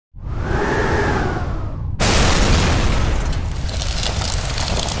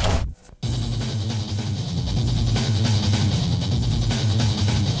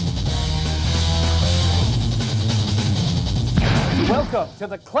to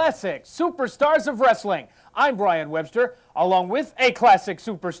the classic superstars of wrestling. I'm Brian Webster, along with a classic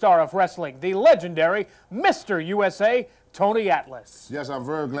superstar of wrestling, the legendary Mr. USA, Tony Atlas. Yes, I'm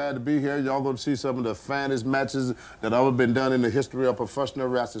very glad to be here. Y'all going to see some of the finest matches that ever been done in the history of professional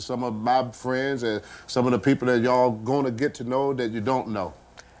wrestling. Some of my friends and some of the people that y'all going to get to know that you don't know.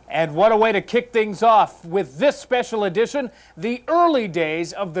 And what a way to kick things off with this special edition, the early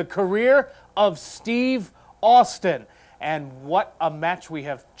days of the career of Steve Austin. And what a match we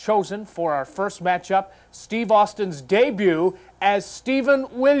have chosen for our first matchup, Steve Austin's debut as Steven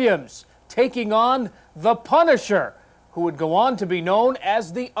Williams, taking on The Punisher, who would go on to be known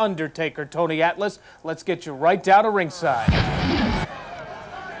as The Undertaker. Tony Atlas, let's get you right down to ringside.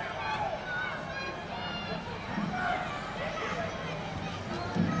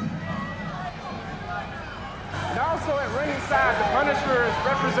 And also at ringside, The Punisher is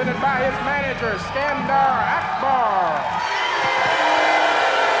represented by his manager, Skandar Akbar.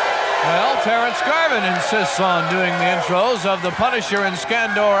 Well, Terrence Garvin insists on doing the intros of The Punisher and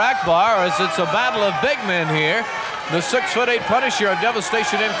Skandar Akbar, as it's a battle of big men here. The 6'8" Punisher of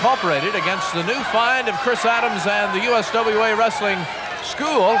Devastation Incorporated against the new find of Chris Adams and the WCW Wrestling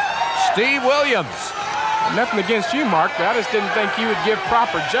School, Steve Williams. Nothing against you, Mark, but I just didn't think you would give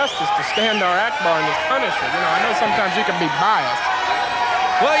proper justice to Skandar Akbar and his Punisher. You know, I know sometimes you can be biased.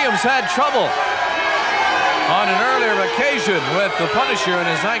 Williams had trouble on an earlier occasion with the Punisher and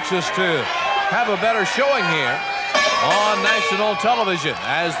is anxious to have a better showing here on national television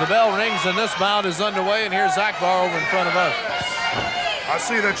as the bell rings and this bout is underway, and here's Akbar over in front of us. I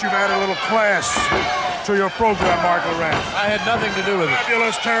see that you've added a little class to your program, Mark Lorenz. I had nothing to do with it.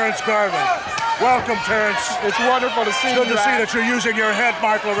 Fabulous Terrence Garvin. Welcome, Terrence. It's wonderful to see you. It's good to see that you're using your head,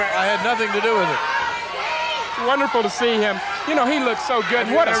 Mark Lorenz. I had nothing to do with it. It's wonderful to see him. You know, he looks so good.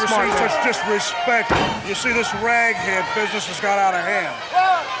 What a smart man. I've never seen such disrespect. You see, this raghead business has got out of hand.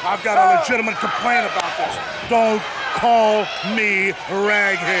 I've got a legitimate complaint about this. Don't call me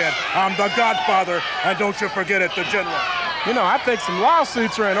raghead. I'm the Godfather, and don't you forget it, the General. You know, I think some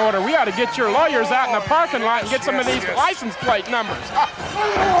lawsuits are in order. We ought to get your lawyers out in the parking lot and get some of these license plate numbers.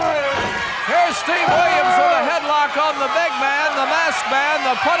 Here's Steve Williams with a headlock on the big man, the masked man,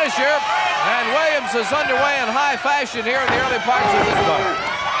 the Punisher. And Williams is underway in high fashion here in the early parts of this bout.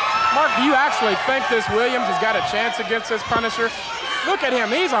 Mark, do you actually think this Williams has got a chance against this Punisher? Look at him.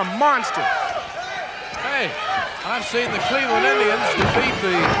 He's a monster. Hey, I've seen the Cleveland Indians defeat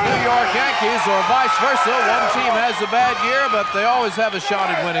the New York Yankees or vice versa. One team has a bad year, but they always have a shot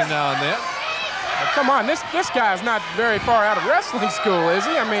at winning now and then. Come on, this guy's not very far out of wrestling school, is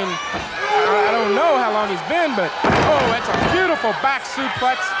he? I mean, I don't know how long he's been, but oh, that's a beautiful back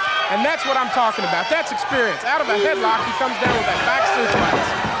suplex, and that's what I'm talking about. That's experience. Out of a headlock, he comes down with that back suplex.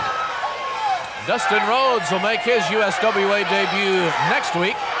 Dustin Rhodes will make his USWA debut next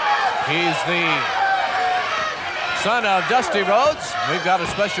week. He's the son of Dusty Rhodes. We've got a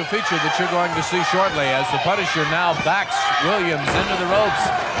special feature that you're going to see shortly as the Punisher now backs Williams into the ropes.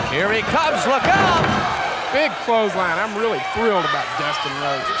 Here he comes, look out! Big clothesline. I'm really thrilled about Dustin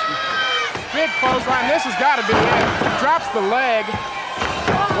Rhodes. Big clothesline. This has got to be it. Drops the leg.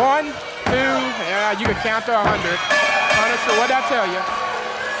 1, 2, yeah, you can count to 100. Punisher, what'd I tell you?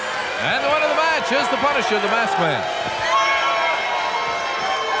 And the winner of the match is the Punisher, the masked man.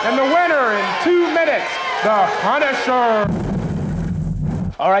 And the winner in 2 minutes, The Punisher.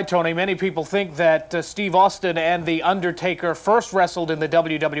 All right, Tony, many people think that Steve Austin and The Undertaker first wrestled in the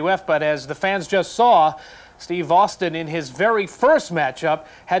WWF, but as the fans just saw, Steve Austin, in his very first matchup,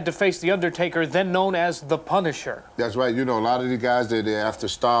 had to face The Undertaker, then known as The Punisher. That's right. You know, a lot of these guys, they have to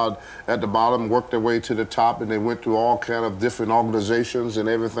start at the bottom, work their way to the top, and they went through all kind of different organizations and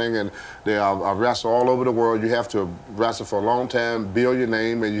everything, and they wrestle all over the world. You have to wrestle for a long time, build your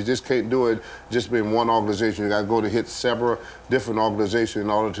name, and you just can't do it just being one organization. You got to go to hit several different organizations in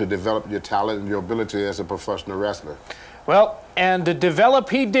order to develop your talent and your ability as a professional wrestler. Well, and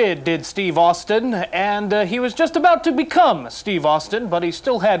develop he did Steve Austin, and he was just about to become Steve Austin, but he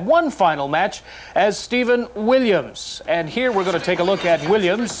still had one final match as Steven Williams. And here we're going to take a look at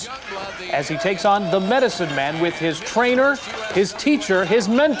Williams as he takes on the Medicine Man with his trainer, his teacher, his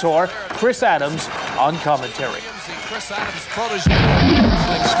mentor, Chris Adams, on commentary. Chris Adams' protege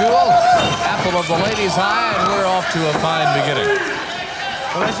school, apple of the ladies' eye, and we're off to a fine beginning.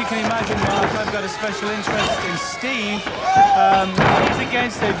 Well, as you can imagine, Mark, I've got a special interest in Steve. He's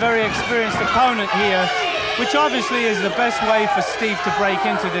against a very experienced opponent here, which obviously is the best way for Steve to break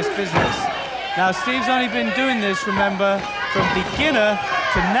into this business. Now, Steve's only been doing this, remember, from beginner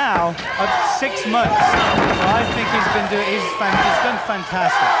to now of 6 months. So I think he's done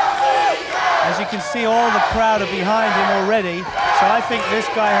fantastic. As you can see, all the crowd are behind him already. So I think this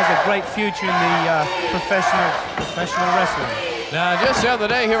guy has a great future in the professional wrestling. Now, just the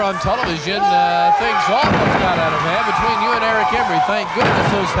other day here on television, things almost got out of hand between you and Eric Embry. Thank goodness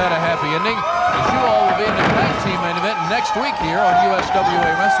those had a happy ending, as you all will be in the tag team main event next week here on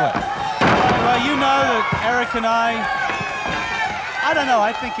USWA Wrestling. Well, you know that Eric and I don't know,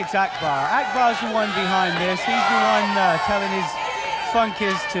 I think it's Akbar. Akbar's the one behind this. He's the one telling his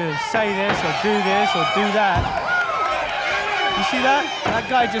funkers to say this or do that. You see that? That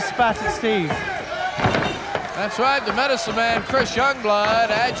guy just spat at Steve. That's right, the medicine man, Chris Youngblood,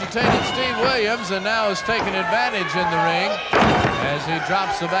 agitated Steve Williams and now is taking advantage in the ring as he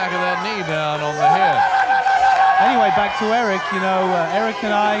drops the back of that knee down on the head. Anyway, back to Eric. You know, Eric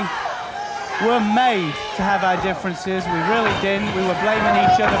and I were made to have our differences. We really didn't. We were blaming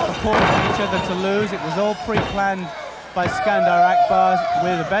each other for causing each other to lose. It was all pre-planned by Skandar Akbar.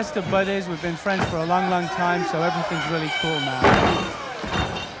 We're the best of buddies. We've been friends for a long, long time, so everything's really cool now.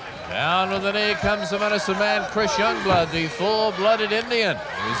 Down with the knee comes the medicine man, Chris Youngblood, the full-blooded Indian.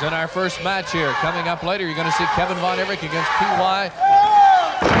 He's in our first match here. Coming up later, you're going to see Kevin Von Erich against P.Y.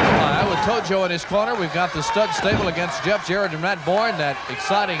 With Tojo in his corner. We've got the Stud Stable against Jeff Jarrett and Matt Bourne. That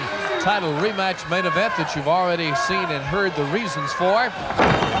exciting title rematch main event that you've already seen and heard the reasons for.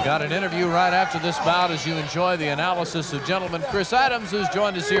 We've got an interview right after this bout as you enjoy the analysis of gentleman Chris Adams, who's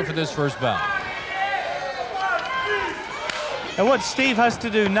joined us here for this first bout. And what Steve has to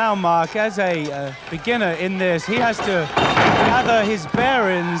do now, Mark, as a beginner in this, he has to gather his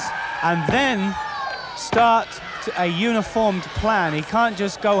bearings and then start a uniformed plan. He can't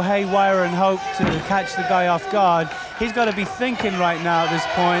just go haywire and hope to catch the guy off guard. He's got to be thinking right now at this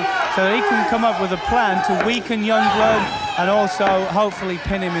point so that he can come up with a plan to weaken Youngblood and also hopefully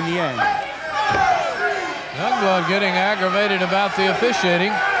pin him in the end. Youngblood getting aggravated about the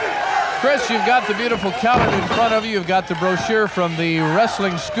officiating. Chris, you've got the beautiful calendar in front of you. You've got the brochure from the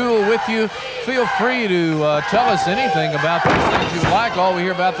wrestling school with you. Feel free to tell us anything about these things you like. All we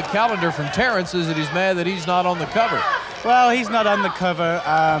hear about the calendar from Terrence is that he's mad that he's not on the cover. Well, he's not on the cover.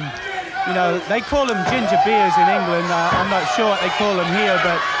 You know, they call them ginger beers in England. I'm not sure what they call them here,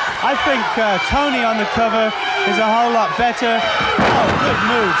 but I think Tony on the cover is a whole lot better. Oh, good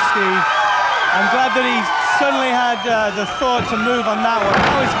move, Steve. I'm glad that he suddenly had the thought to move on that one.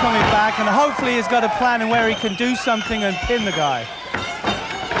 Now he's coming back, and hopefully he's got a plan in where he can do something and pin the guy.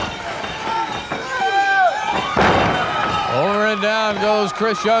 Over and down goes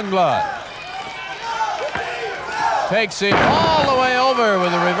Chris Youngblood. Takes him all the way over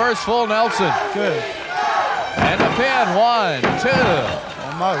with a reverse full Nelson. Good. And the pin, 1, 2.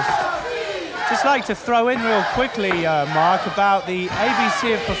 Almost. Just like to throw in real quickly, Mark, about the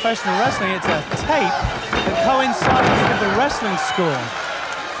ABC of professional wrestling. It's a tape that coincides with the wrestling school.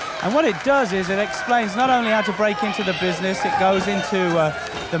 And what it does is it explains not only how to break into the business, it goes into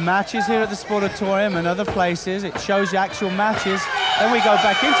the matches here at the Sportatorium and other places. It shows you actual matches. Then we go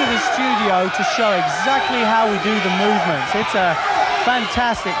back into the studio to show exactly how we do the movements. It's a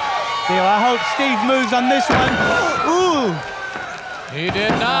fantastic deal. I hope Steve moves on this one. Ooh! He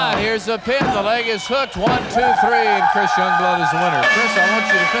did not. Here's the pin. The leg is hooked. 1, 2, 3, and Chris Youngblood is the winner. Chris, I want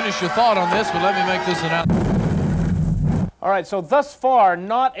you to finish your thought on this, but let me make this announcement. All right, so thus far,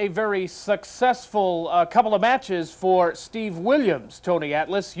 not a very successful couple of matches for Steve Williams, Tony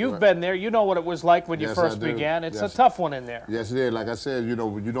Atlas. You've been there. You know what it was like when you first began. It's a tough one in there. Yes, it is. Like I said, you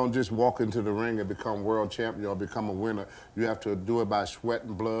know, you don't just walk into the ring and become world champion or become a winner. You have to do it by sweat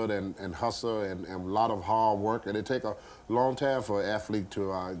and blood and hustle and a lot of hard work. And it takes a long time for an athlete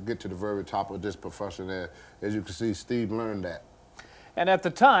to get to the very top of this profession. As you can see, Steve learned that. And at the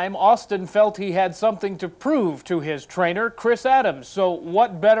time, Austin felt he had something to prove to his trainer, Chris Adams. So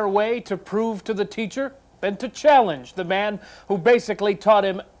what better way to prove to the teacher than to challenge the man who basically taught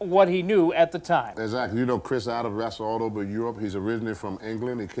him what he knew at the time? Exactly. You know, Chris Adams wrestled all over Europe. He's originally from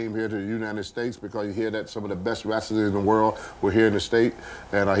England. He came here to the United States because you hear that some of the best wrestlers in the world were here in the state.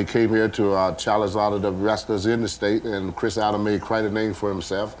 And he came here to challenge a lot of the wrestlers in the state. And Chris Adams made quite a name for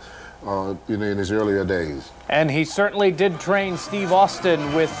himself. In his earlier days. And he certainly did train Steve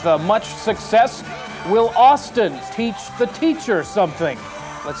Austin with much success. Will Austin teach the teacher something?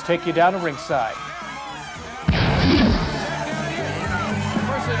 Let's take you down to ringside.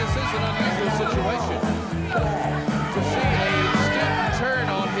 Firstly, this is an unusual situation. To see a student turn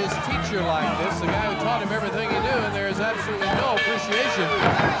on his teacher like this, the guy who taught him everything he knew, and there is absolutely no appreciation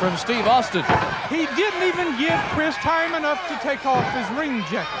from Steve Austin. He didn't even give Chris time enough to take off his ring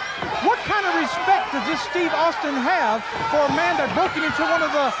jacket. What kind of respect does this Steve Austin have for a man that broke into one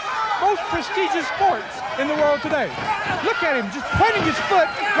of the most prestigious sports in the world today. Look at him, just pointing his foot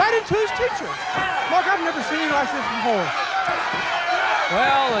right into his teacher. Mark, I've never seen anything like this before.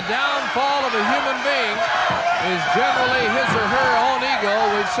 Well, the downfall of a human being is generally his or her own ego.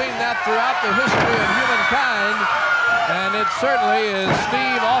 We've seen that throughout the history of humankind, and it certainly is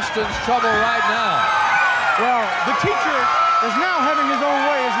Steve Austin's trouble right now. Well, the teacher is now having his own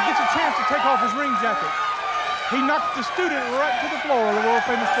way as he gets a chance to take off his ring jacket. He knocked the student right to the floor of the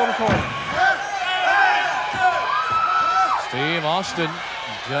world-famous auditorium. Steve Austin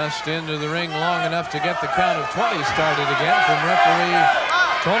just into the ring long enough to get the count of 20 started again from referee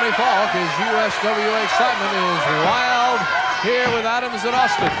Tony Falk. His USWA excitement is wild here with Adams and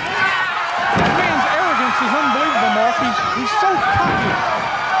Austin. This man's arrogance is unbelievable, Mark. He's so cocky.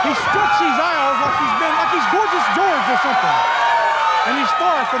 He struts these aisles like he's Gorgeous George or something. And he's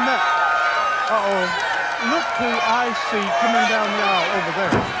far from that. Uh-oh. Look who I see coming down the aisle over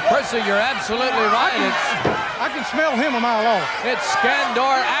there. Percy, you're absolutely right. I can smell him a mile off. It's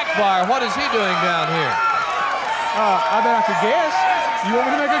Skandor Akbar. What is he doing down here? I bet I could guess. You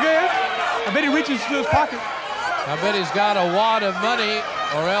want me to make a guess? I bet he reaches to his pocket. I bet he's got a wad of money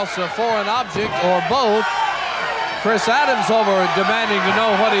or else a foreign object or both. Chris Adams over demanding to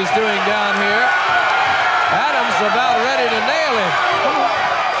know what he's doing down here. Adams about ready to nail him.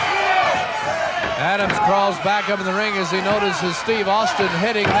 Adams crawls back up in the ring as he notices Steve Austin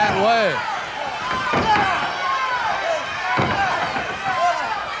heading that way.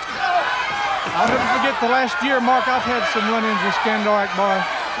 I'll never forget the last year, Mark. I've had some run-ins with Skandor Akbar.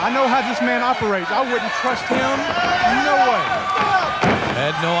 I know how this man operates. I wouldn't trust him. No way.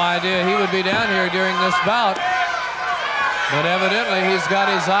 Had no idea he would be down here during this bout. But evidently he's got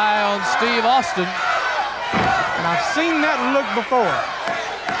his eye on Steve Austin. And I've seen that look before.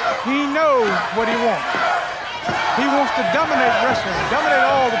 He knows what he wants. He wants to dominate wrestling, dominate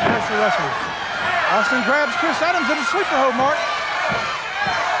all the professional wrestlers. Austin grabs Chris Adams in a sleeper hold, Mark.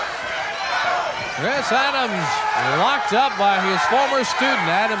 Chris Adams locked up by his former student.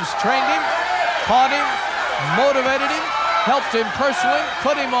 Adams trained him, taught him, motivated him, helped him personally,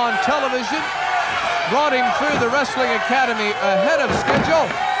 put him on television, brought him through the Wrestling Academy ahead of schedule.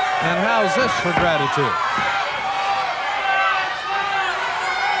 And how's this for gratitude?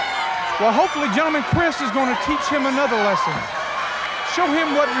 Well, hopefully, gentleman, Chris is going to teach him another lesson. Show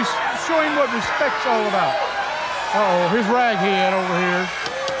him what respect's all about. Uh-oh, here's Raghead over here.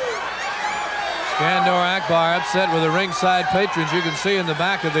 Skandor Akbar upset with the ringside patrons. You can see in the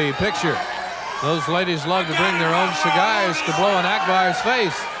back of the picture. Those ladies love to bring their own cigars to blow in Akbar's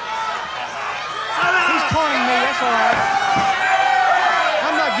face. He's taunting me, that's all right.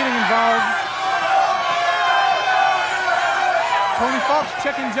 I'm not getting involved. Tony Fox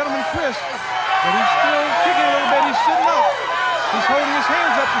checking gentleman Chris, but he's still kicking a little bit. He's sitting up. He's holding his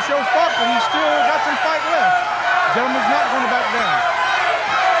hands up to show Fox, but he's still got some fight left. Gentleman's not going to back down.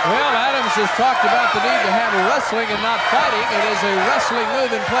 Well, Adams has talked about the need to have wrestling and not fighting. It is a wrestling move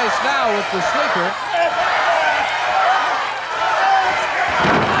in place now with the sleeper.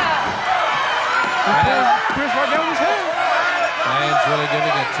 Chris right down his head. Hands really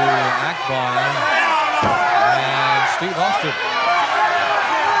giving it to Akbar and Steve Austin.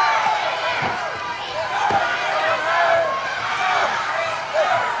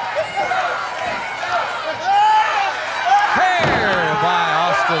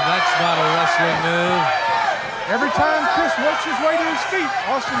 That's not a wrestling move. Every time Chris works his way to his feet,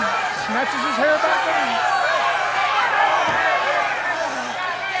 Austin snatches his hair back down.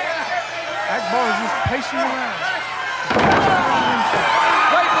 Akbar is just pacing around.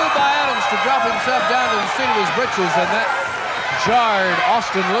 Great move by Adams to drop himself down to the seat of his britches, and that jarred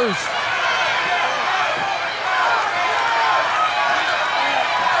Austin loose.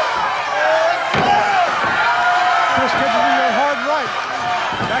 Chris catches him with a hard right.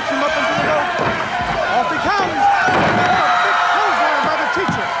 Backs him up into the rope. Off he comes. Big clothesline by the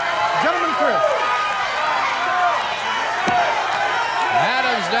teacher. Gentleman Chris.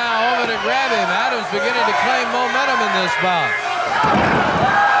 Adams now over to grab him. Adams beginning to claim momentum in this bout.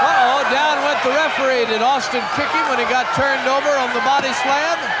 Uh-oh, down went the referee. Did Austin kick him when he got turned over on the body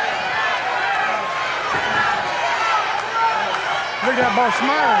slam? Look at that ball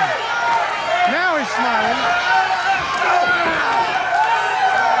smiling. Now he's smiling.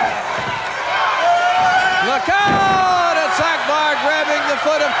 Look out! It's Akbar grabbing the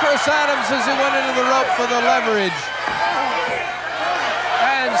foot of Chris Adams as he went into the rope for the leverage.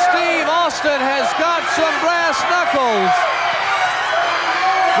 And Steve Austin has got some brass knuckles.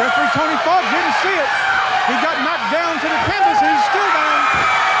 Referee Tony Falk didn't see it. He got knocked down to the canvas and he's still down.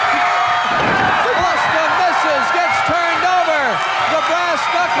 Austin misses, gets turned over. The brass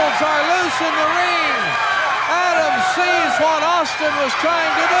knuckles are what Austin was trying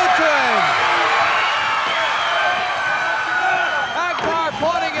to do to him. Akbar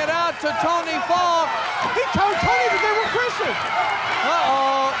pointing it out to Tony Falk. He told Tony that they were Christian.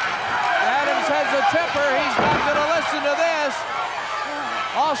 Uh-oh. Adams has a temper. He's not going to listen to this.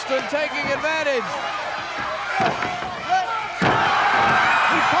 Austin taking advantage.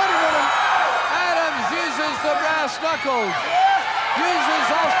 He caught him with him. Adams uses the brass knuckles. Uses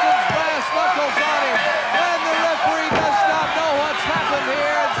Austin's brass knuckles on him. And the referee does not know what's happened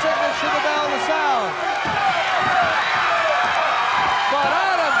here and signals to the bell to sound. But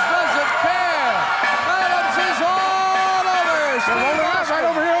Adams doesn't care. Adams is all over. They're rolling out right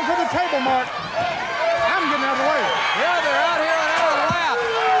over here onto the table, Mark. I'm getting out of the way. Yeah, they're out here on our lap.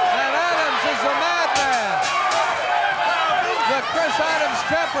 And Adams is a madman. The Chris Adams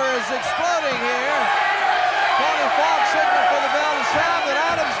temper is exploding here. Tony Falk signaled for the bell to sound, but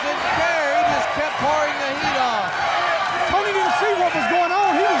Adams didn't care. He just kept pouring the heat on. Tony didn't see what was going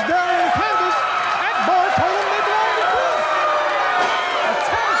on. He was down in the canvas. Akbar told him they belonged to Chris. A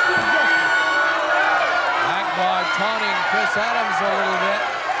travesty of justice. Akbar taunting Chris Adams a little bit.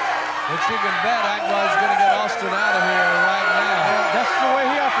 But you can bet Akbar's going to get Austin out of here right now. That's the way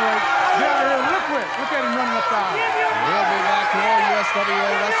he operates. Get out of here real quick. Look at him running up the aisle. We'll be back to more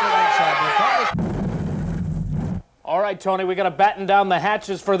USWA Wrestling Inside. All right, Tony, we got to batten down the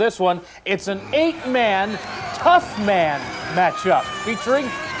hatches for this one. It's an 8-man, tough man matchup featuring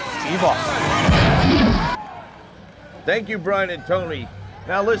Steve Austin. Thank you, Brian and Tony.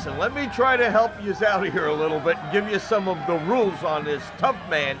 Now listen, let me try to help you out here a little bit and give you some of the rules on this tough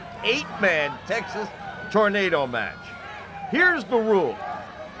man, 8-man Texas tornado match. Here's the rule.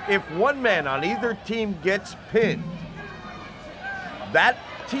 If one man on either team gets pinned, that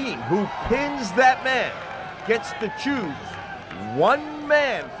team who pins that man gets to choose one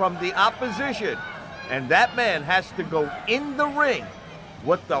man from the opposition, and that man has to go in the ring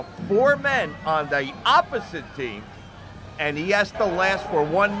with the 4 men on the opposite team, and he has to last for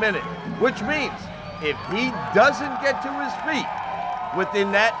 1 minute, which means if he doesn't get to his feet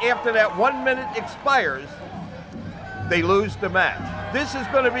within that, after that 1 minute expires, they lose the match. This is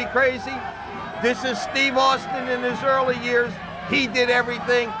going to be crazy. This is Steve Austin in his early years. He did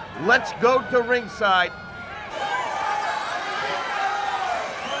everything. Let's go to ringside.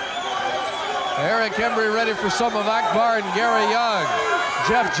 Eric Embry ready for some of Akbar and Gary Young.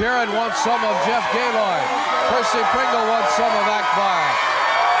 Jeff Jarrett wants some of Jeff Gaylord. Percy Pringle wants some of Akbar.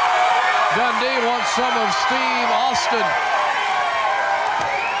 Dundee wants some of Steve Austin.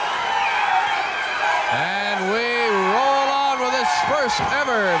 And we roll on with this first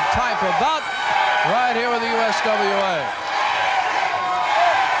ever type of bout right here with the USWA.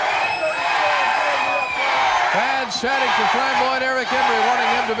 Fans chanting for flamboyant Eric Embry,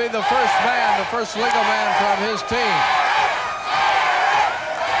 wanting him to be the first man, the first legal man from his team.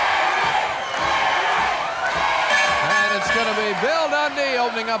 And it's going to be Bill Dundee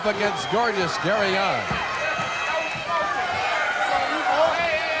opening up against gorgeous Gary Young.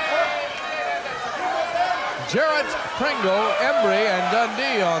 Jarrett, Pringle, Embry, and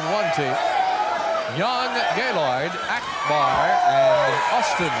Dundee on one team. Young, Gaylord, Akbar, and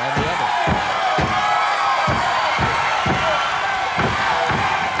Austin on the other.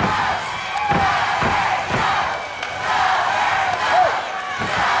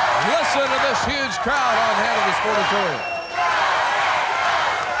 Listen to this huge crowd on hand of the Sportatorium.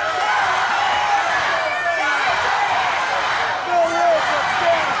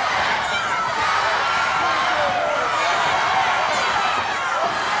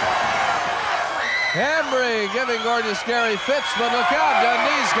 Embry giving gorgeous Gary fits, but look out,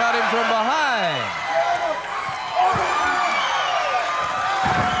 Dundee's got him from behind.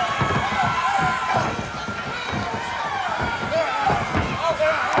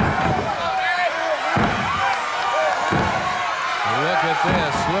 Look at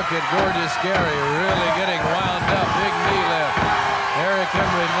this. Look at gorgeous Gary really getting wound up. Big knee lift. Eric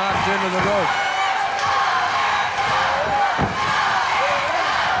Embry knocked into the rope.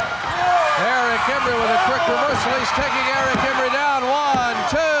 Eric Embry with a quick reversal. He's taking Eric Embry down. 1,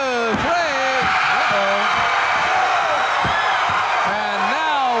 2, 3. Uh-oh. And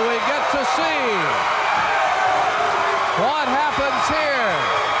now we get to see what happens here.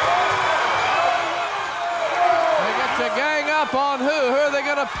 They get to gang up on who? Who are they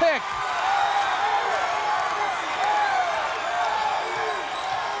going to pick?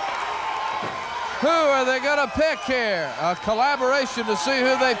 Who are they going to pick here? A collaboration to see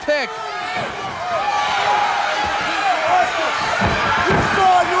who they pick.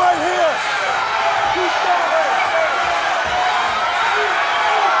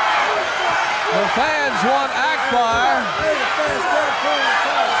 The fans want Akbar.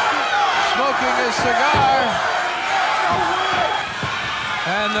 smoking his cigar.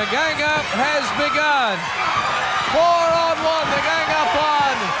 And the gang-up has begun. 4-on-1, the gang-up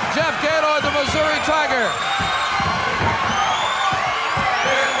on Jeff Gaylord, the Missouri Tiger.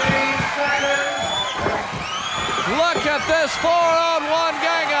 Look at this 4-on-1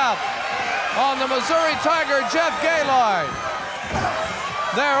 gang-up on the Missouri Tiger, Jeff Gaylord.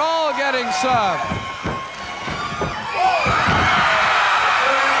 They're all getting some.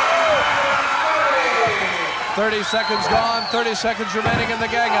 "30 seconds gone, 30 seconds remaining in the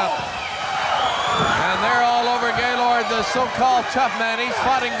gang-up. And they're all over Gaylord, the so-called tough man. He's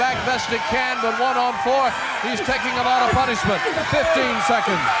fighting back best he can, but 1-on-4, he's taking a lot of punishment. 15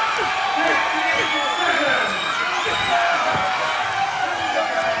 seconds.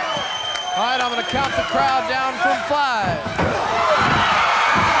 All right, I'm going to count the crowd down from 5.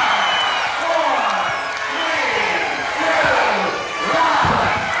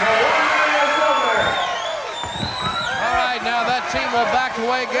 All right, now that team will back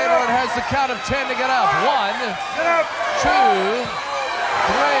away. Gaylord has the count of 10 to get up. 1, 2,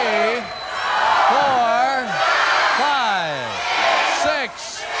 3, 4, 5,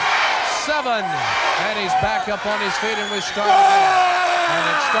 6, 7. And he's back up on his feet, and we start again. And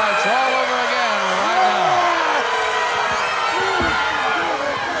it starts all over again right now.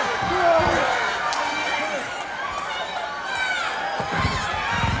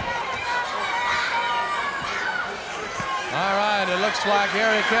 All right, it looks like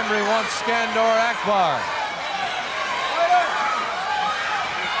Eric Embry wants Skandor Akbar.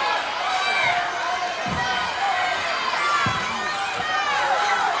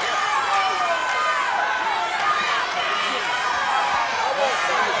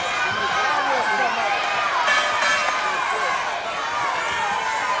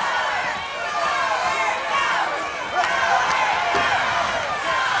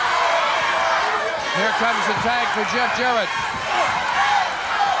 Here comes the tag for Jeff Jarrett.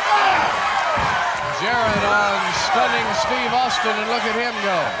 Jarrett on stunning Steve Austin, and look at him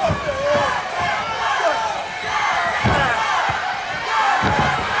go.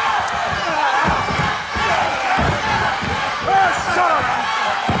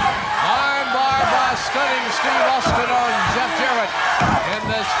 Armbar by stunning Steve Austin on Jeff Jarrett in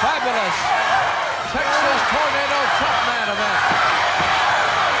this fabulous Texas Tornado Tough Man event.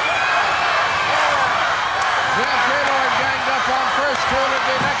 Jeff Gaylord ganged up on first, who will it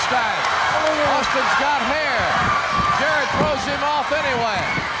be next time? Austin's got hair. Jarrett throws him off anyway.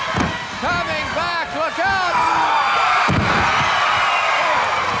 Coming back, look out!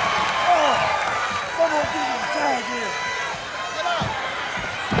 Someone give him a tag here.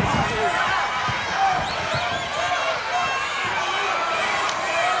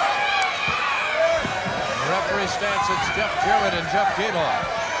 The referee stands, it's Jeff Jarrett and Jeff Gaylord.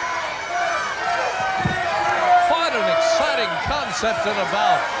 What an exciting concept and a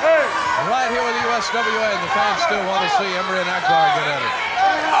bout. Right here with the USWA, and the fans still want to see Embry and Akbar get at it.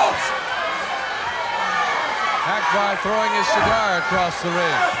 Akbar throwing his cigar across the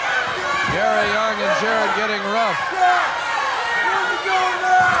ring. Gary Young and Jarrett getting rough.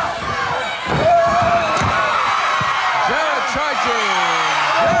 Jarrett charging.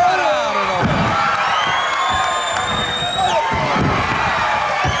 Jarrett out and over.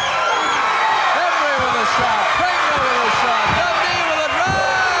 Embry with a shot. Pringle with a shot. Dundee with a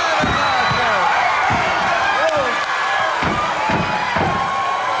drive. And that's it.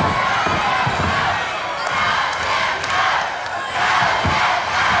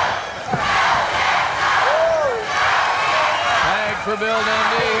 Tag for Bill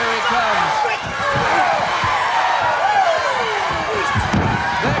Dundee. Here he comes.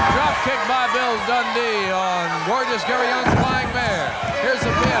 Big drop kick by Bill Dundee on gorgeous Gary Young's flying mare. Here's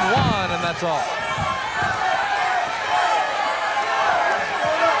the pin. 1, and that's all.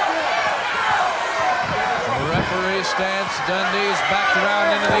 The referee stance. Dundee's backed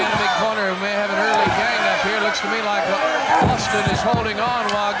around into the enemy corner. We may have an early gang up here. Looks to me like Austin is holding on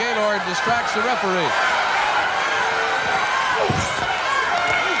while Gaylord distracts the referee.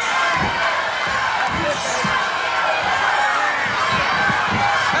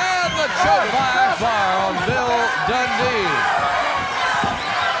 And the choke by Akbar on Bill Dundee.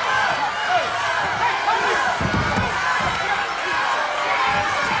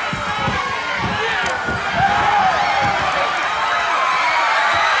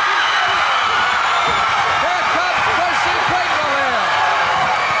 Here comes Percy Pringle here.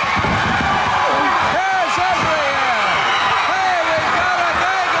 Here's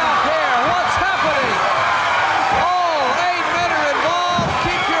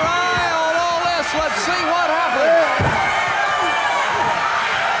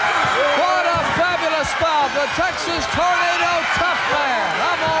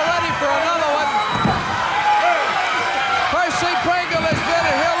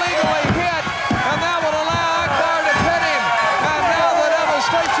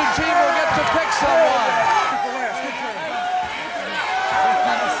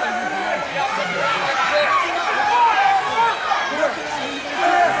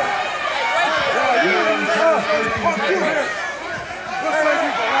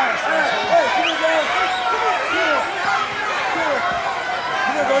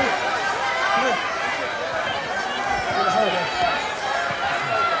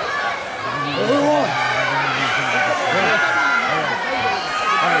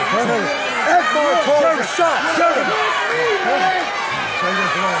Akbar calls a shot. Jerry.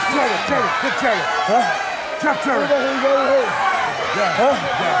 Get Jerry. Huh? Jeff Jerry. Huh?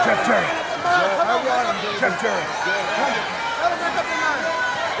 Jeff Jerry. Jeff Jerry.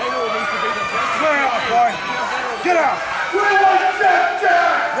 Clear out, boy. Get out. We want Jeff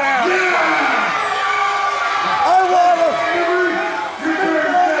Jerry. I want him.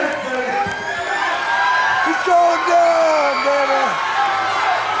 He's going down, baby.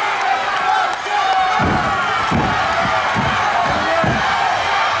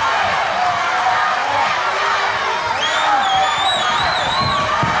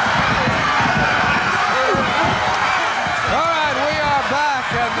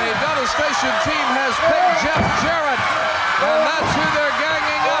 Devastation team has picked Jeff Jarrett, and that's who they're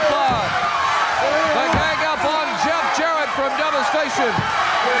ganging up on. They gang up on Jeff Jarrett from Devastation. 15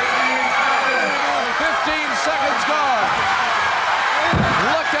 seconds gone.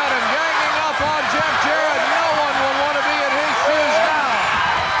 Look at him ganging up on Jeff Jarrett. No one will want to be in his shoes now.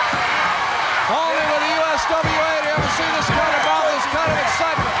 Only with the USWA do you ever see this kind of ball, this kind of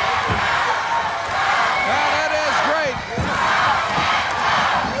excitement. And it is great.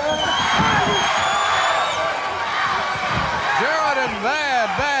 Jarrett in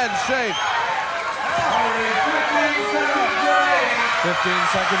bad shape. 15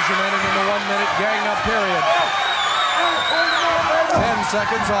 seconds remaining in the 1 minute gang up period. 10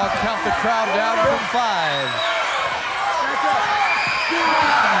 seconds, I'll count the crowd down from 5. 4,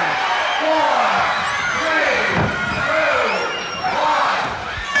 3,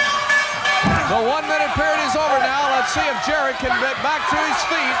 2, 1. The 1 minute period is over now. Let's see if Jarrett can get back to his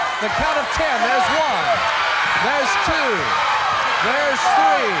feet. The count of 10. There's 1. There's 2. There's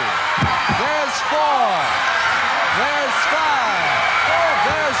 3. There's 4. There's 5.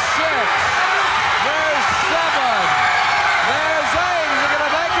 There's 6. There's 7. There's 8. Is he going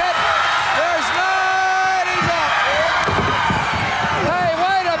to make it? There's 9. He's up. Hey,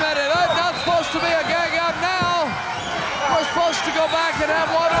 wait a minute. That's not supposed to be a gang up now. We're supposed to go back and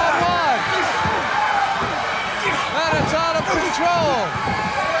have one-on-one. And it's out of control.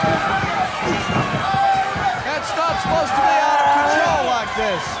 It's not supposed to be out of control like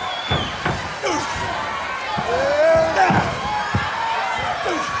this.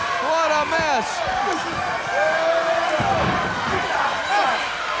 What a mess.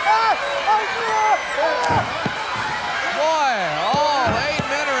 Boy, all 8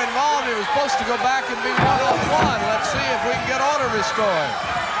 men are involved. He was supposed to go back and be one-on-one. Let's see if we can get order restored.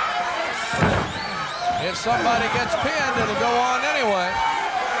 If somebody gets pinned, it'll go on anyway.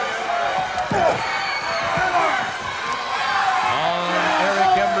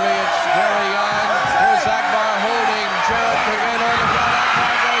 Eric Embry, it's very young. Here's Akbar holding Jarrett Piccarelli on the ground.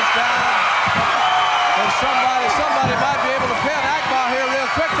 Akbar goes down. And somebody might be able to pin Akbar here real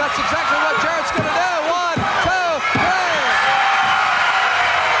quick. That's exactly what Jarrett's going to do. 1, 2, 3.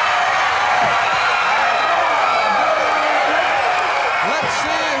 Let's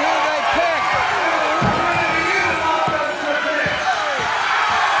see who they pick.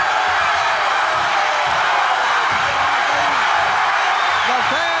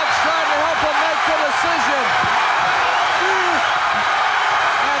 Decision.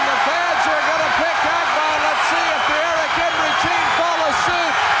 And the fans are going to pick Akbar. Let's see if the Eric Embry team follows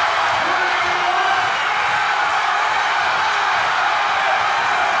suit.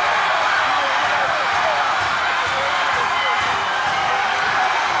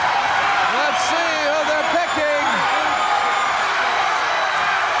 Let's see who they're picking.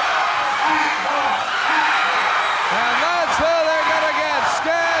 And that's who they're going to get.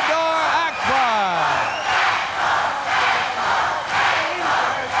 Skandor Akbar.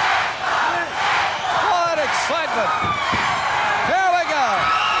 Excitement. Here we go.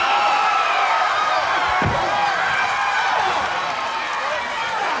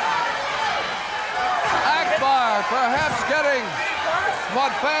 Akbar perhaps getting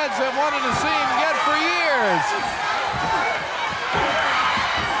what fans have wanted to see him get for years.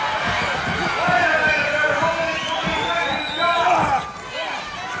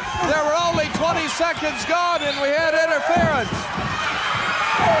 There were only 20 seconds gone and we had interference.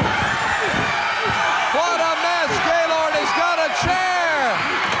 What a mess. Gaylord has got a chair.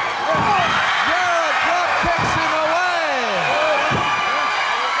 Jarrett drop kicks him away.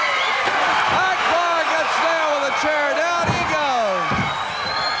 Akbar gets there with a chair. Down he goes.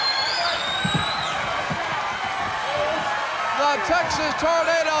 The Texas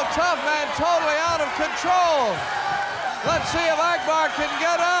Tornado Tough Man totally out of control. Let's see if Akbar can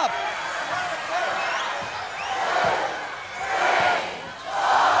get up.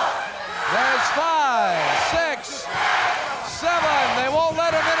 There's 5, 6, 7. They won't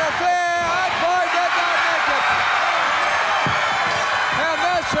let him interfere. Akbar did not make it. And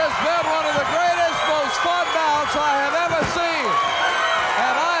this has been one of the greatest, most fun bouts I have ever seen.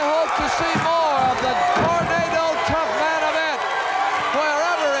 And I hope to see more of the Tornado Tough Man event,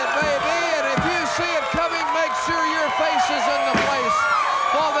 wherever it may be. And if you see it coming, make sure your face is in the place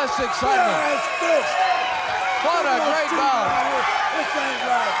for this excitement. What a great bout. This ain't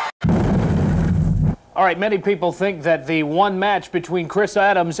right. All right, many people think that the one match between Chris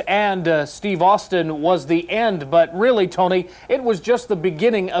Adams and Steve Austin was the end, but really, Tony, it was just the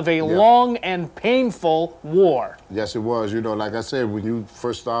beginning of a long and painful war. Yes, it was. You know, like I said, when you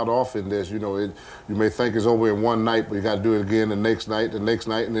first start off in this, you know, you may think it's over in one night, but you got to do it again the next night,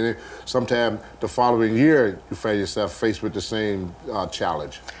 and then sometime the following year, you find yourself faced with the same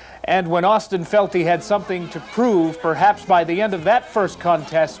challenge. And when Austin felt he had something to prove, perhaps by the end of that first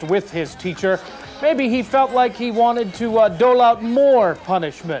contest with his teacher, maybe he felt like he wanted to dole out more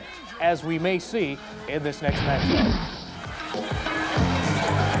punishment, as we may see in this next matchup.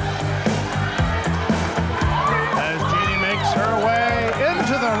 As Jeannie makes her way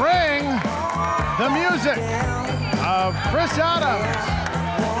into the ring, the music of Chris Adams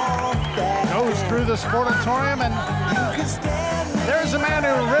goes through the sportatorium, and there's a man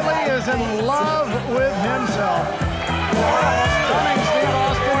who really is in love with himself. Stunning Steve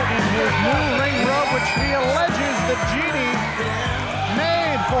Austin in his new ring robe, which he alleges that Jeannie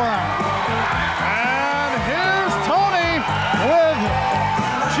made for him. And here's Tony with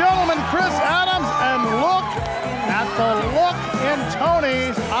gentleman Chris Adams, and look at the look in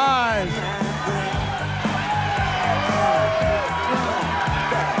Tony's eyes.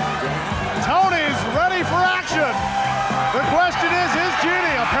 Tony's ready for action. The question is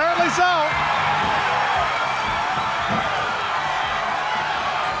Jeannie? Apparently so.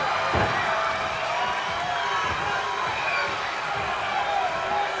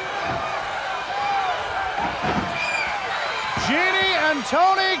 Jeannie and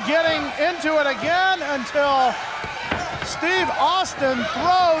Tony getting into it again until Steve Austin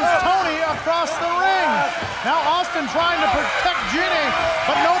throws Tony across the ring. Now Austin trying to protect Jeannie,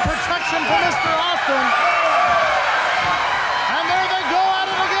 but no protection for Mr. Austin. And there they go at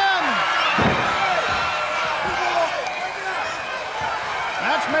it again.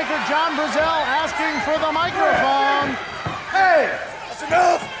 Matchmaker John Brazil asking for the microphone. Hey, that's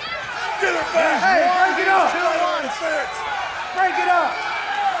enough. Get her back. Hey, break it up. Break it up.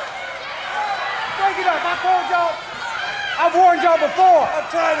 Break it up. I told y'all. I've warned y'all before. I'm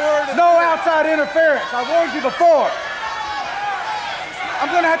tired of hearing it. No outside interference. I warned you before. I'm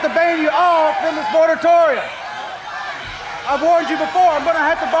going to have to ban you all from this auditorium. I've warned you before. I'm going to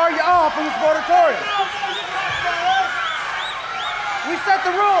have to bar you off from this auditorium. We set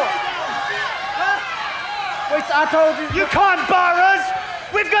the rules. Wait, I told you. You can't bar us.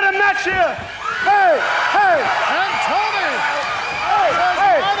 We've got a match here. Hey, hey. And Tony says,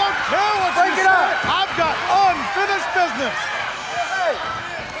 hey. I don't care what Break you it say. up. I've got unfinished business.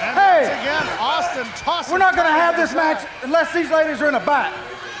 And Hey. once again, Austin tosses. We're not going to have this match unless these ladies are in the back.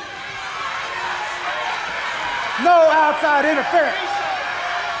 No outside interference.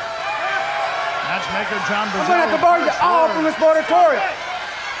 Matchmaker John I'm Brazil. going to have to bar you all from this auditorium.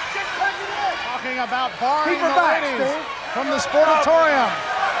 Talking about barring Keep her the back, ladies Steve. from the sportatorium.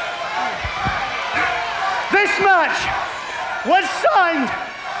 This match was signed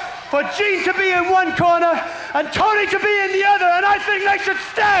for Gene to be in one corner and Tony to be in the other, and I think they should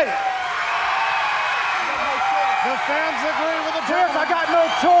stay. The fans agree with the Chris, I gentleman. got no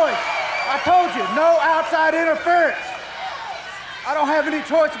choice. I told you, no outside interference. I don't have any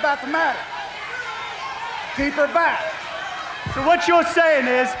choice about the matter. Keep her back. So what you're saying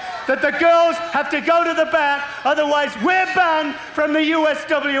is that the girls have to go to the back, otherwise we're banned from the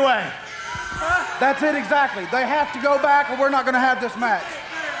USWA. That's it exactly. They have to go back or we're not going to have this match.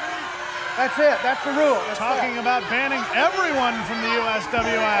 That's it. That's the rule. That's Talking about banning everyone from the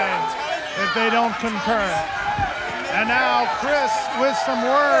USWA if they don't concur. And now Chris with some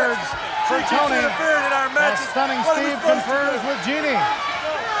words for Tony. While Stunning Steve confers with Jeannie.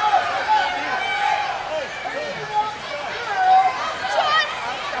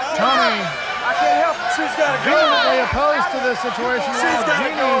 Tony I can't help it. She's got to go. vehemently opposed to this situation while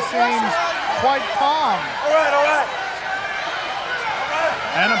Jeannie seems quite calm. All right, all right.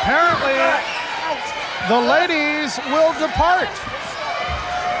 And apparently the ladies will depart.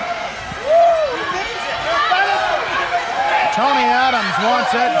 Tony Adams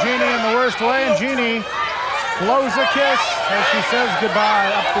wants at Jeannie in the worst way, and Jeannie blows a kiss as she says goodbye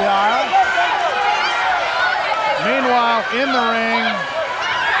up the aisle. Meanwhile, in the ring,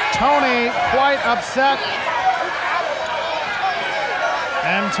 Tony quite upset.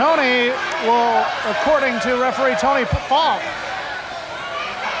 And Tony will, according to referee Tony Falk,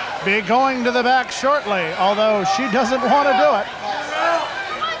 be going to the back shortly, although she doesn't want to do it.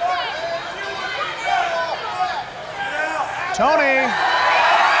 Tony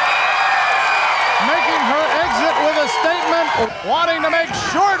making her exit with a statement, wanting to make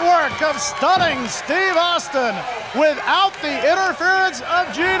short work of stunning Steve Austin without the interference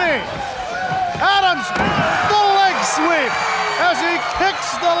of Jeannie. Adams, the leg sweep as he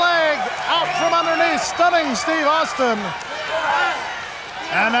kicks the leg out from underneath, stunning Steve Austin.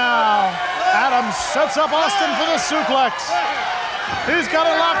 And now Adams sets up Austin for the suplex. He's got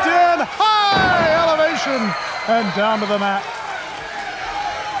it locked in, high elevation, and down to the mat.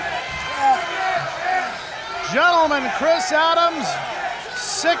 Gentleman Chris Adams,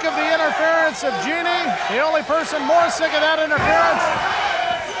 sick of the interference of Jeannie. The only person more sick of that interference,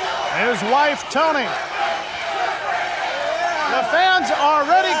 his wife Tony. The fans are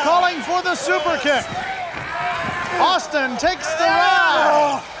already calling for the super kick. Austin takes the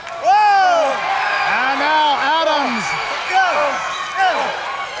ride. And now Adams,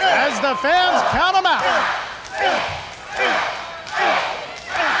 as the fans count him out.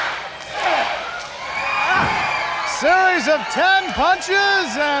 Series of 10 punches,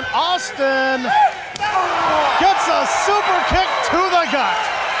 and Austin gets a super kick to the gut.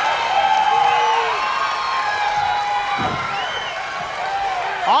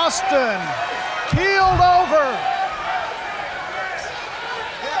 Austin keeled over.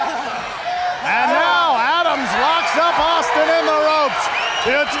 And now Adams locks up Austin in the ropes.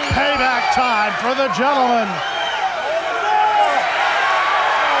 It's payback time for the gentleman.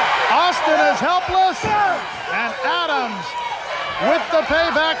 Austin is helpless, and Adams with the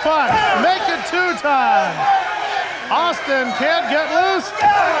payback punch. Make it 2 times. Austin can't get loose,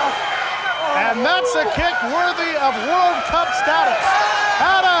 and that's a kick worthy of World Cup status.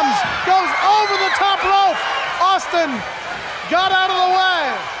 Adams goes over the top rope. Austin got out of the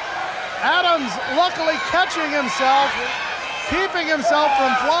way. Adams luckily catching himself, keeping himself from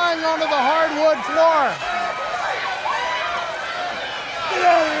flying onto the hardwood floor.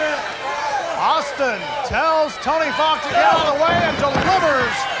 Austin tells Tony Falk to get out of the way and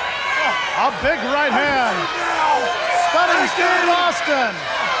delivers a big right hand. Stunning Steve Austin.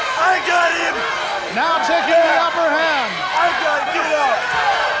 I got him. Now taking the upper hand. I got to get up.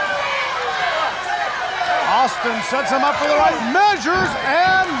 Austin sets him up for the right, measures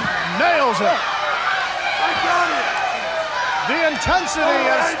and nails it. I got it. The intensity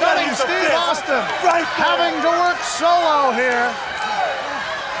of stunning Steve Austin having to work solo here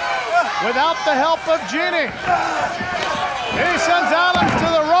without the help of Jeannie. He sends Adams to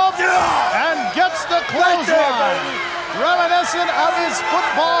the rope and gets the clothesline, reminiscent of his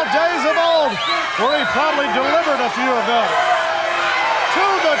football days of old, where he probably delivered a few of those. To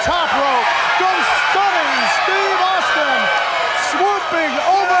the top rope goes stunning Steve Austin, swooping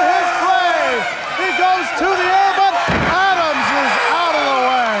over his prey. He goes to the air, but Adams is out of the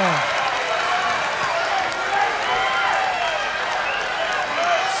way.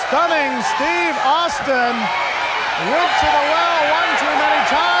 Stunning Steve Austin went to the well one too many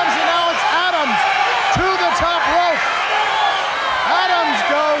times, and now it's Adams to the top rope. Adams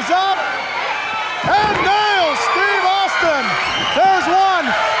goes up and nails Steve Austin. There's 1,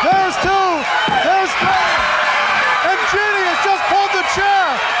 there's 2, there's 3. And Jeannie has just pulled the chair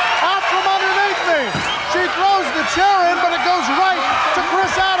out from underneath me. She throws the chair in, but it goes right to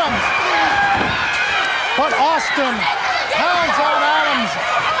Chris Adams. But Austin pounds on Adams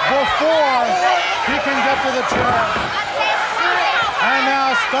before he can get to the chair. And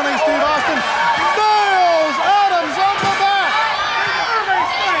now stunning Steve Austin nails Adams on the back.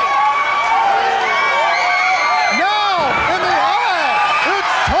 Now in the aisle,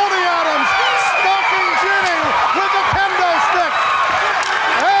 it's Tony Adams stalking Jeannie with a kendo stick.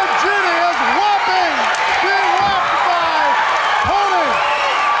 And Jeannie is whopping, being whopped by Tony.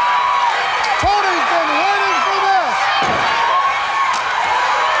 Tony's been waiting for this.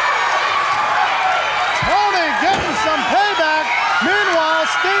 Tony getting some payback. Meanwhile,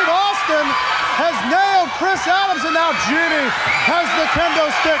 Steve Austin has nailed Chris Adams, and now Jeannie has the kendo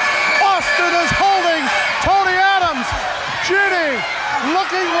stick. Austin is holding Tony Adams. Jeannie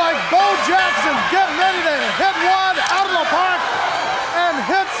looking like Bo Jackson, getting ready to hit one out of the park, and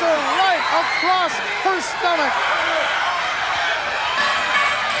hits her right across her stomach.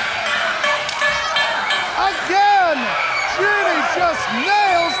 Again, Jeannie just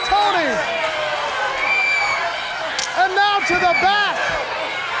nails Tony. to the back.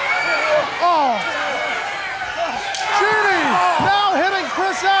 Oh. Genie now hitting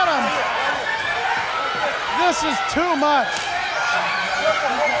Chris Adams. This is too much.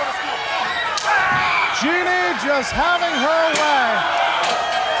 Genie just having her way.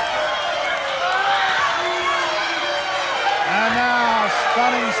 And now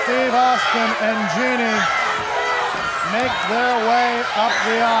stunning Steve Austin and Genie make their way up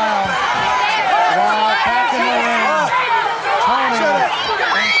the aisle. While back in the ring, Tony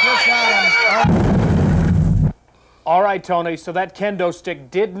and Chris Adams are... All right, Tony, so that kendo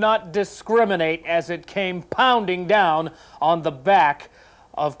stick did not discriminate as it came pounding down on the back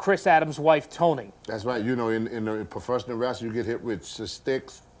of Chris Adams' wife, Tony. That's right. You know, in professional wrestling, you get hit with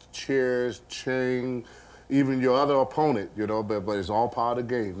sticks, chairs, chain, even your other opponent, you know, but it's all part of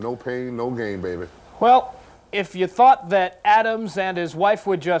the game. No pain, no gain, baby. Well, if you thought that Adams and his wife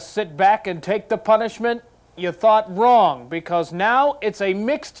would just sit back and take the punishment, you thought wrong, because now it's a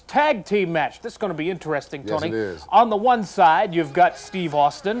mixed tag team match. This is going to be interesting, Tony. Yes, it is. On the one side, you've got Steve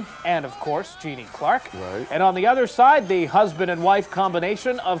Austin and, of course, Genie Clark. Right. And on the other side, the husband and wife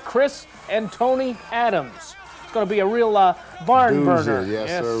combination of Chris and Tony Adams. It's going to be a real barn burner. Yes,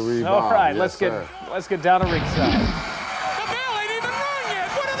 sir. All right, yes, let's get down to ringside.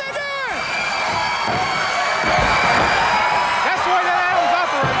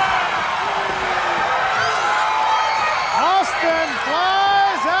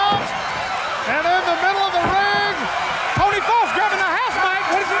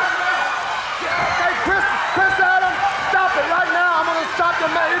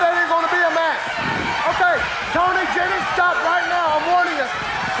 It ain't going to be a match. Okay, Tony, Jenny, stop right now. I'm warning you.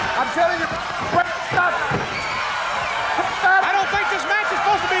 I'm telling you, stop. I don't think this match is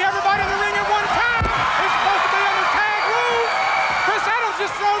supposed to be everybody in the ring at one time. It's supposed to be under tag rules. Chris Adams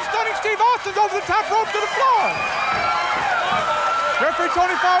just thrown stunning Steve Austin over the top rope to the floor. Referee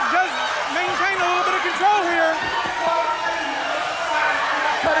Tony Falk does maintain a little bit of control here.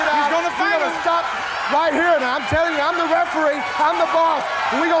 Cut it out. He's going to fight him. Stop right here now. I'm telling you, I'm the referee. I'm the boss.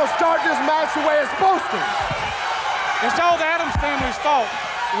 And we're going to start this match the way it's supposed to. It's all the Adams family's fault.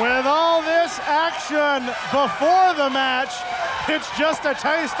 With all this action before the match, it's just a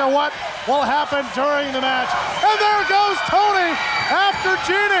taste of what will happen during the match. And there goes Tony after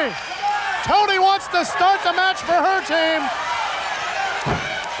Genie. Tony wants to start the match for her team.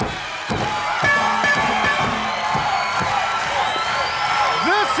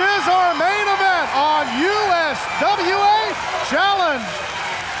 This is our main event on USWA Challenge.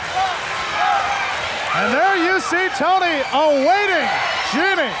 And there you see Tony awaiting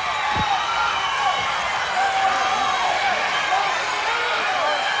Genie.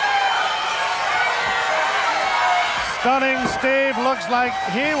 Stunning Steve looks like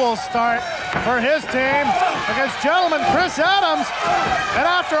he will start for his team against gentleman Chris Adams. And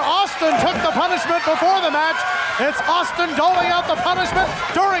after Austin took the punishment before the match, it's Austin doling out the punishment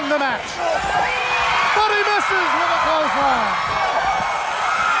during the match. But he misses with a clothesline.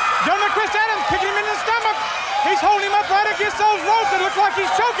 Gentleman Chris Adams kicking him in the stomach. He's holding him up right against those ropes. It looks like he's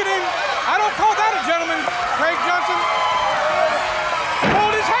choking him. I don't call that a gentleman, Craig Johnson.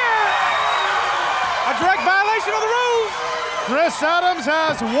 Pulled his hair. A direct violation of the rules. Chris Adams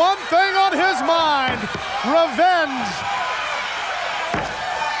has one thing on his mind: revenge.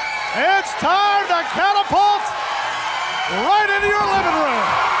 It's time to catapult right into your living room.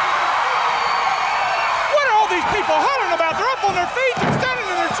 What are all these people hollering about? They're up on their feet and standing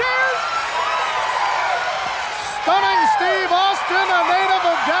in their chairs. Stunning Steve Austin, a native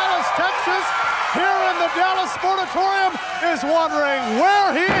of Dallas, Texas, here in the Dallas Sportatorium, is wondering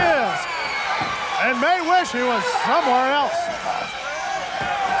where he is and may wish he was somewhere else.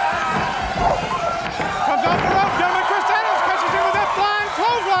 Comes off the rope, gentleman Chris Adams catches him with that flying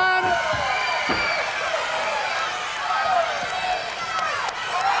clothesline.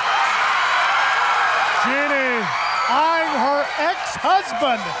 Genie eyeing her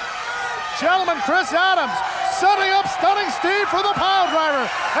ex-husband, gentleman Chris Adams, setting up Stunning Steve for the pile driver.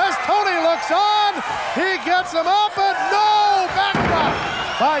 As Tony looks on, he gets him up, and no backdrop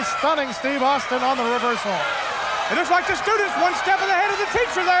by Stunning Steve Austin on the reversal. It looks like the student's one step ahead of the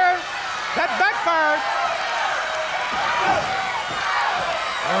teacher there. That backfired.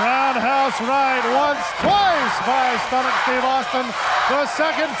 Roundhouse right once, twice by Stunning Steve Austin. The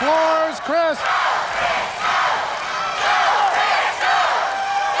second floor's Chris.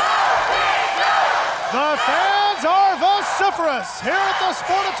 The fans are vociferous here at the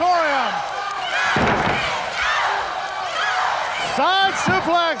Sportatorium. Side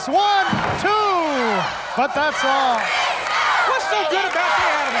suplex, 1, 2, but that's all. What's so good about the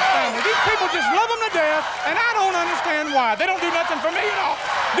Adams family. These people just love them to death, and I don't understand why. They don't do nothing for me at all.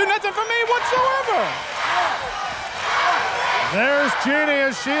 Do nothing for me whatsoever. There's Jeannie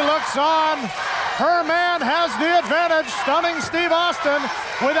as she looks on. Her man has the advantage, stunning Steve Austin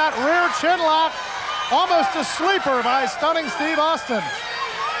with that rear chin lock. Almost a sleeper by stunning Steve Austin.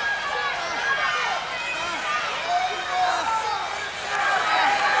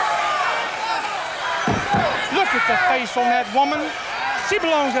 Look at the face on that woman. She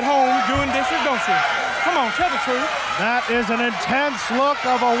belongs at home doing dishes, don't she? Come on, tell the truth. That is an intense look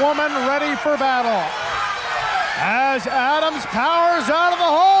of a woman ready for battle. As Adams powers out of the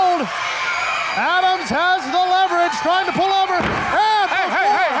hold. Adams has the leverage, trying to pull over. And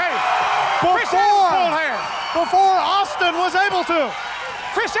Hey! Chris Adams pulled hair. Before Austin was able to.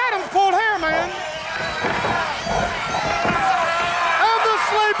 Chris Adams pulled hair, man. And the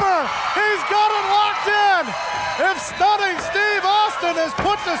sleeper. He's got it locked in. If stunning Steve Austin is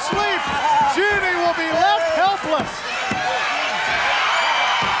put to sleep, Jeannie will be left helpless.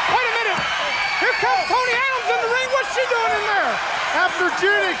 Wait a minute. Here comes Tony Adams in the ring. What's she doing in there? After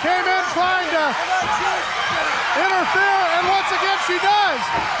Jeannie came in trying to interfere, and once again she does.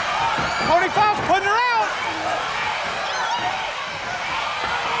 Tony Fox putting her out.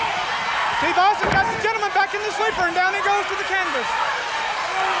 Steve Austin got the gentleman back in the sleeper, and down he goes to the canvas.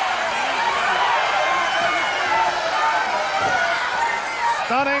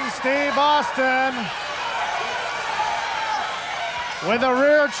 Stunning Steve Austin with a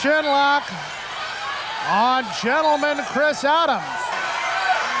rear chin lock on gentleman Chris Adams.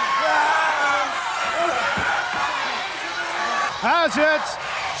 As it's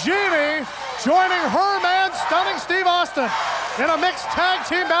Jeannie joining her man, stunning Steve Austin, in a mixed tag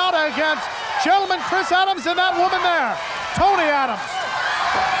team bout against gentleman Chris Adams and that woman there, Tony Adams.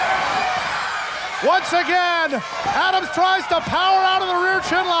 Once again, Adams tries to power out of the rear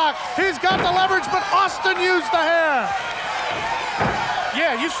chin lock. He's got the leverage, but Austin used the hair.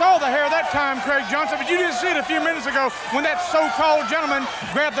 Yeah, you saw the hair that time, Craig Johnson, but you didn't see it a few minutes ago when that so-called gentleman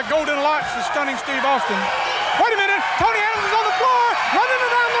grabbed the golden locks of stunning Steve Austin. Wait a minute, Tony Adams is on the floor, running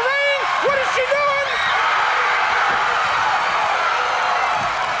around the ring. What is she doing?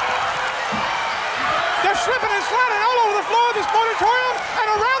 They're slipping and sliding all over the floor of this auditorium, and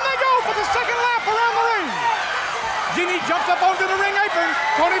around they go for the second lap around the ring. Jeannie jumps up onto the ring apron.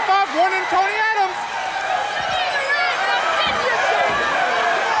 Tony Fox warning Tony Adams.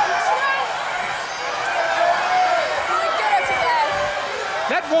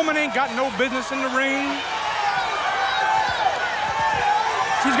 That woman ain't got no business in the ring.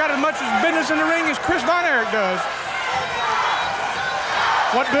 She's got as much business in the ring as Chris Von Erich does.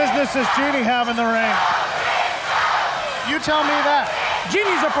 What business does Jeannie have in the ring? You tell me that.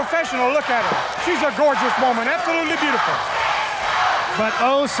 Jeannie's a professional. Look at her. She's a gorgeous woman, absolutely beautiful. But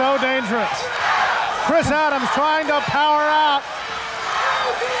oh so dangerous. Chris Adams trying to power out.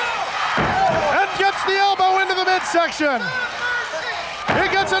 And gets the elbow into the midsection. He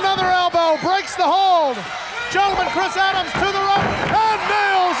gets another elbow, breaks the hold. Gentleman Chris Adams to the rope and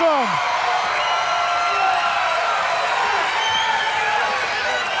nails him.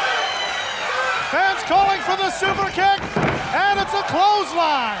 Fans calling for the super kick, and it's a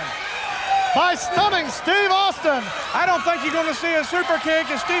clothesline by stunning Steve Austin. I don't think you're going to see a super kick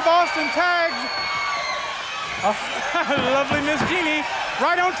as Steve Austin tags lovely Miss Jeannie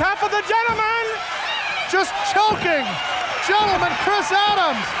right on top of the gentleman. Just choking gentleman Chris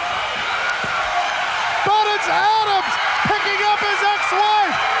Adams. But it's Adams picking up his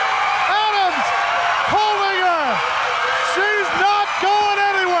ex-wife. Adams holding her. She's not going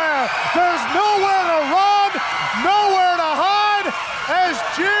anywhere. There's nowhere to run, nowhere to hide, as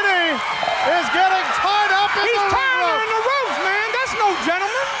Jeannie is getting tied up in the ropes. He's tying her in the ropes, man. That's no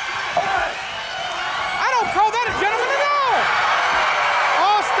gentleman. I don't call that a gentleman at all.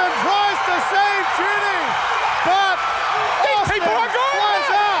 Austin tries to save Jeannie, but these people are going flies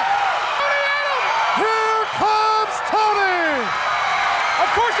out. Tony Adams. Here comes Tony. Of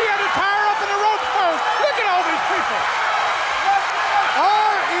course he had to tie her up in the ropes first. Look at all these people.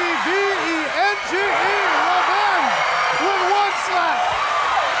 R-E-V-E-N-G-E, revenge with one slap.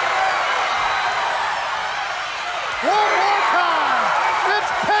 One more time.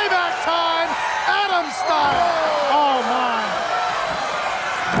 It's payback time, Adams style. Oh, my.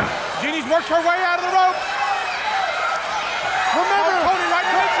 Jeannie's worked her way out of the ropes. Remember, Tony right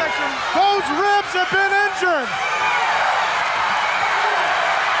in the midsection. those ribs have been injured.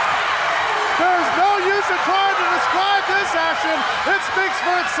 There's no use in trying to describe this action. It speaks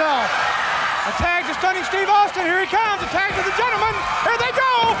for itself. A tag to stunning Steve Austin. Here he comes. A tag to the gentleman. Here they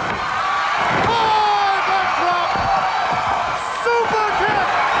go. Oh, backdrop. Super kick.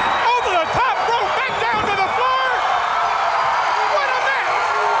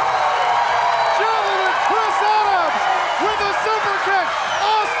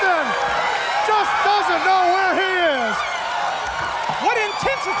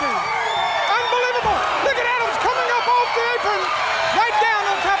 intensity. Unbelievable. Look at Adams coming up off the apron, right down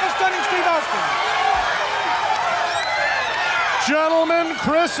on top of stunning Steve Austin. Gentlemen,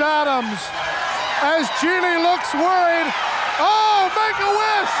 Chris Adams, as Jeannie looks worried. Oh, make a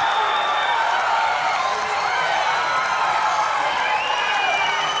wish!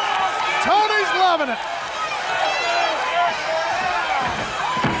 Tony's loving it.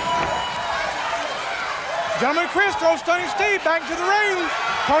 Gentlemen, Chris throws Stunning Steve back to the ring.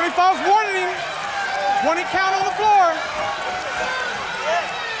 Tony falls warning him. 20 count on the floor.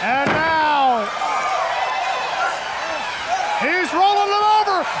 And now, he's rolling him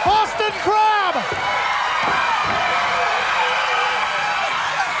over. Boston Crab.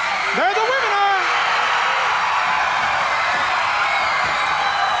 There the women are.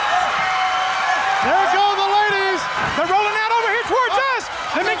 There go the ladies. They're rolling out over here towards us.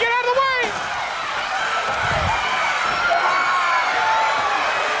 Let me get out of the way.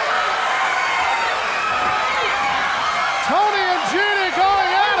 Tony and Jeannie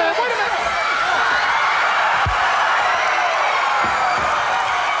going at it. Wait a minute.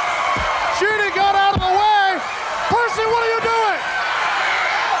 Jeannie got out of the way. Percy, what are you doing?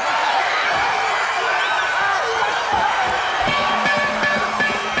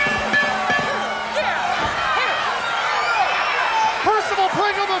 Percival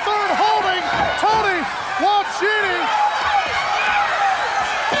Pringle the third holding Tony while Jeannie.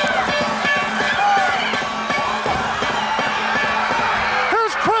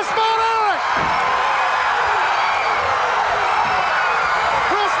 Here's Chris Von Erich.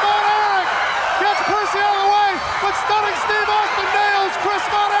 Chris Von Erich gets Percy out of the way, but stunning Steve Austin nails Chris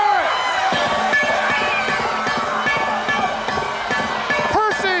Von Erich.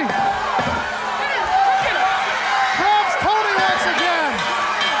 Percy grabs Tony once again.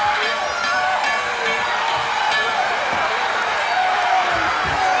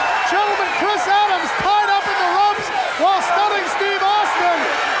 Gentlemen, Chris Adams tied up in the ropes while stunning Steve Austin.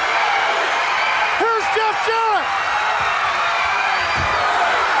 Here's Jeff Jarrett.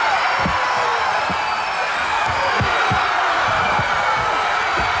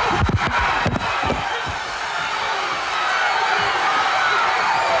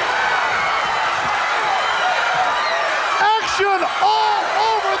 Action all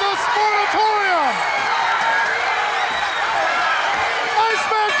over the sportatorium.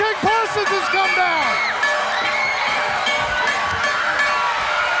 Iceman King Parsons has come down.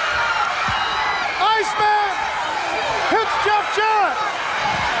 Iceman hits Jeff Jarrett.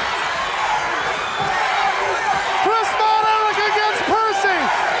 Chris Von Erich against Percy.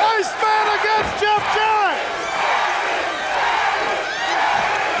 Iceman against Jeff Jarrett.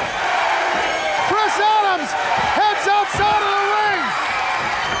 Chris Adams heads outside of the ring.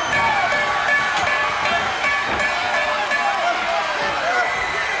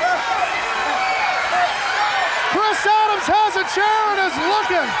 Chris Adams has a chair and is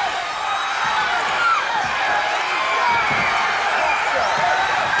looking.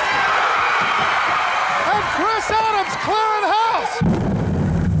 And Chris Adams clearing house.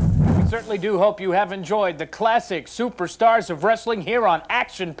 We certainly do hope you have enjoyed the classic Superstars of Wrestling here on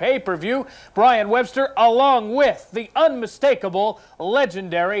Action Pay-Per-View. Brian Webster, along with the unmistakable,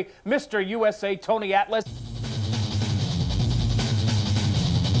 legendary Mr. USA Tony Atlas.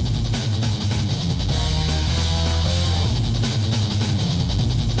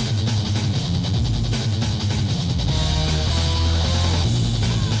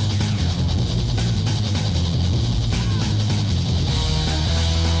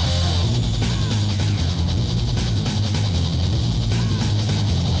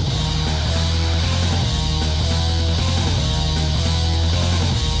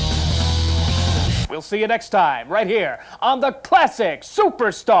 We'll see you next time, right here on the classic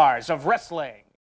Superstars of Wrestling.